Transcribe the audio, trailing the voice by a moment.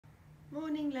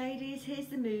Morning ladies, here's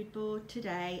the mood board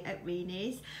today at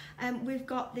Reenie's. We've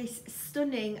got this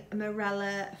stunning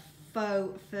Marella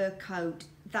faux fur coat.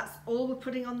 That's all we're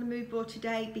putting on the mood board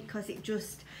today because it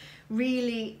just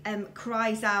really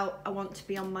cries out, I want to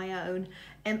be on my own.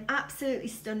 Absolutely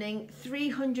stunning,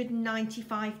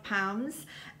 £395.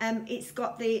 It's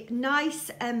got the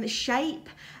nice shape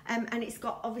and it's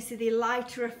got obviously the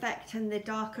lighter effect and the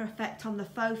darker effect on the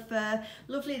faux fur.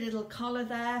 Lovely little collar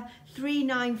there,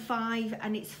 £395,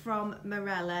 and it's from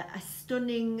Marella, a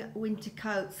stunning winter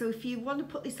coat. So if you want to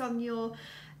put this on your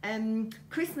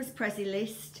Christmas present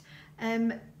list,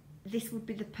 this would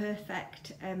be the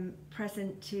perfect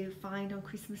present to find on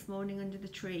Christmas morning under the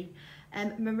tree.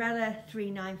 Marella,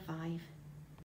 £395.